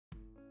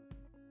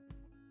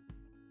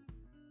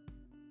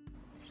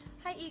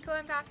Hi Eco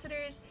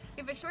Ambassadors!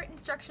 We have a short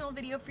instructional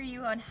video for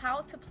you on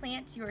how to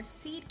plant your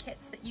seed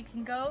kits that you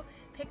can go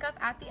pick up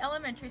at the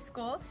elementary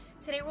school.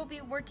 Today we'll be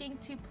working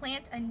to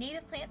plant a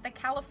native plant, the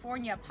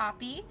California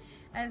poppy.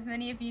 As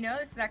many of you know,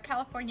 this is our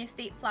California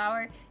state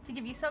flower, to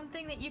give you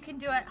something that you can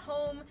do at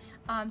home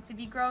to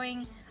be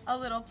growing a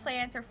little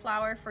plant or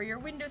flower for your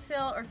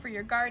windowsill or for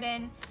your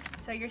garden.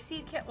 So your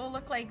seed kit will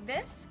look like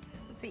this.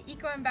 It's the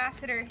Eco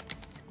Ambassador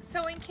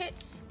Sowing Kit.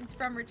 It's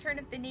from Return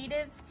of the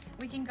Natives.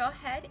 We can go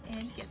ahead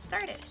and get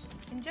started.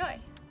 Enjoy!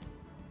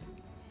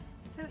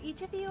 So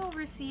each of you will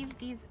receive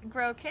these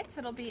grow kits.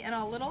 It'll be in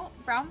a little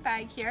brown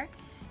bag here.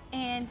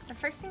 And the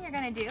first thing you're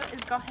going to do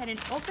is go ahead and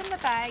open the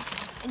bag,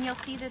 and you'll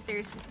see that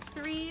there's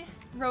 3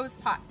 rose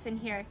pots in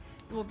here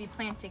that we'll be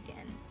planting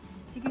in.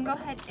 So you can go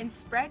ahead and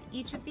spread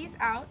each of these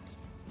out.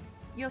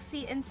 You'll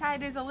see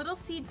inside is a little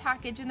seed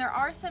package, and there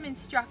are some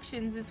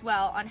instructions as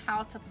well on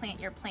how to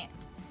plant your plant.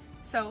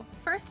 So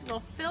first we'll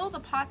fill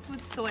the pots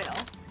with soil.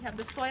 So we have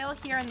the soil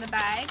here in the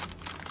bag.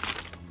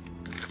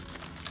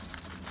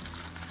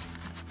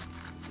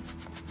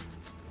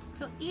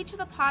 Fill each of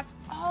the pots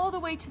all the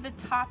way to the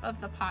top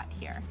of the pot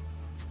here.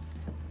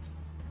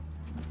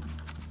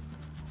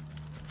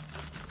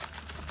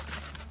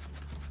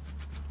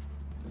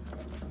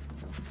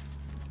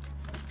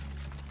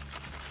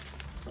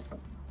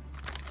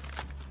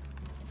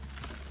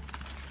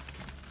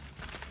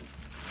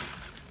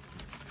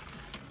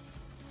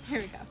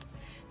 Here we go.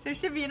 So there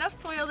should be enough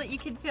soil that you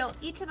can fill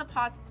each of the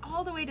pots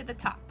all the way to the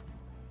top.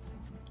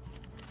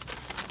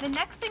 The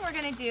next thing we're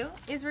going to do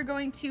is we're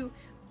going to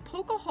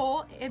poke a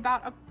hole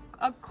about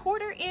a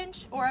 1/4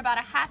 inch or about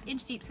a 1/2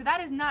 inch deep. So that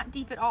is not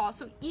deep at all.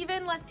 So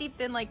even less deep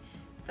than like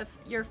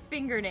your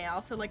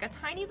fingernail. So like a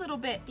tiny little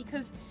bit,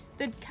 because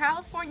the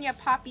California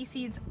poppy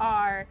seeds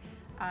are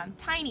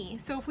tiny.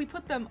 So if we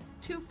put them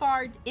too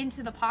far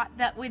into the pot,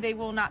 that way they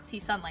will not see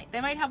sunlight. They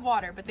might have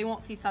water, but they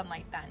won't see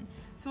sunlight then.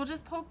 So we'll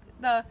just poke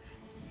the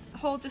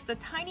hole just a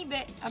tiny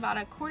bit, about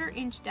a 1/4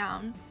 inch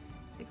down.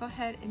 So go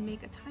ahead and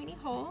make a tiny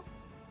hole.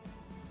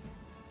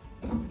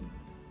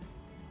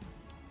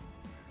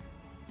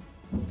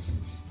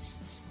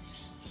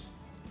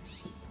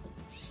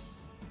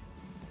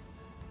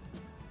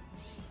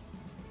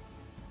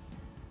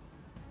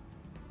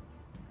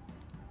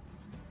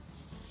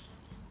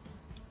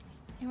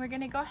 And we're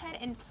going to go ahead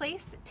and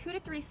place 2 to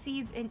 3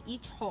 seeds in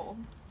each hole.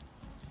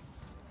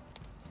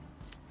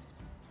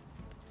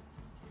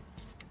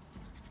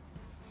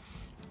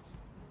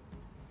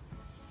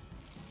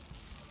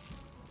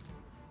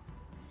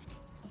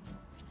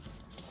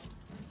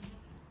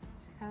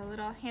 Got a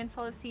little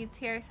handful of seeds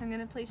here, so I'm going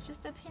to place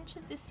just a pinch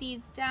of the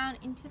seeds down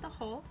into the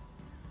hole.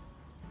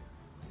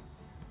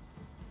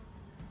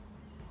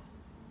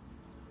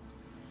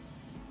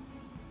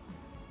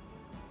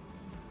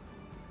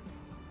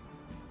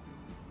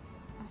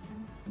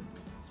 Awesome.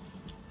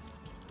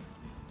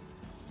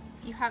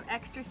 If you have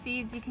extra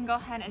seeds, you can go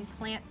ahead and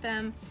plant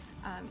them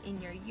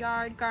in your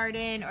yard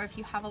garden, or if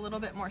you have a little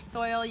bit more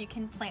soil, you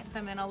can plant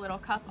them in a little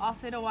cup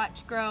also to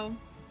watch grow.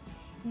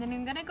 And then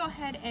I'm going to go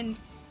ahead and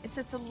it's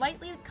just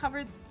lightly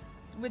covered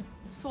with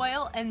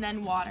soil and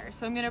then water.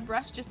 So I'm going to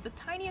brush just the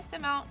tiniest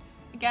amount,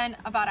 again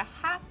about a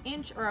 1/2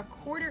 inch or a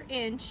 1/4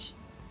 inch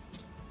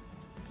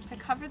to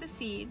cover the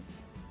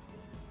seeds.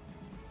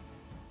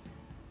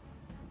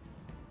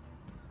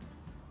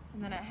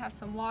 And then I have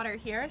some water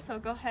here, so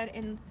go ahead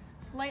and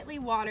lightly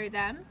water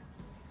them.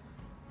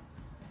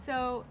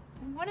 So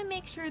we want to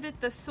make sure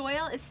that the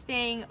soil is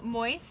staying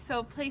moist,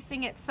 so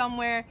placing it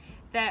somewhere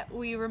that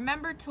we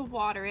remember to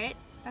water it.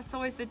 That's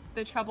always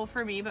the trouble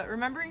for me, but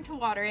remembering to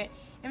water it.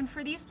 And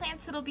for these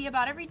plants, it'll be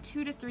about every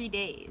 2 to 3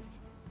 days.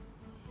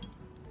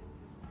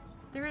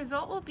 The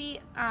result will be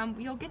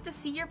you'll get to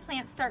see your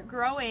plant start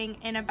growing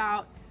in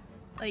about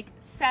like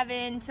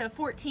 7 to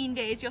 14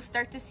 days. You'll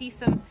start to see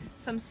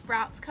some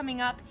sprouts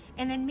coming up,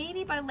 and then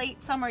maybe by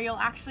late summer you'll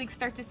actually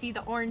start to see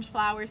the orange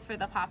flowers for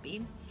the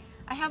poppy.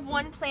 I have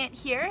one plant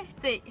here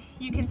that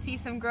you can see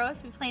some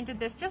growth. We planted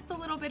this just a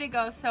little bit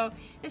ago, so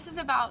this is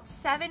about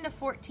 7 to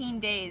 14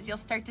 days you'll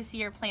start to see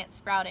your plant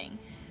sprouting.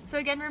 So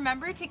again,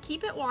 remember to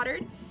keep it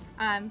watered,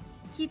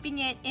 keeping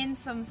it in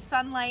some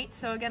sunlight,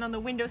 so again on the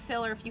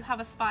windowsill, or if you have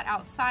a spot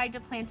outside to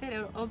plant it,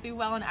 it'll do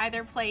well in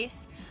either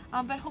place.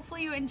 But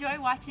hopefully you enjoy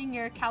watching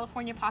your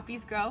California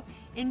poppies grow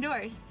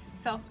indoors.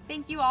 So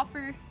thank you all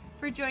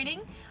for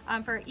joining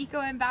for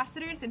Eco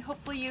Ambassadors, and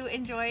hopefully you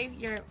enjoy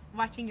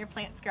watching your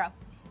plants grow.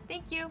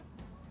 Thank you.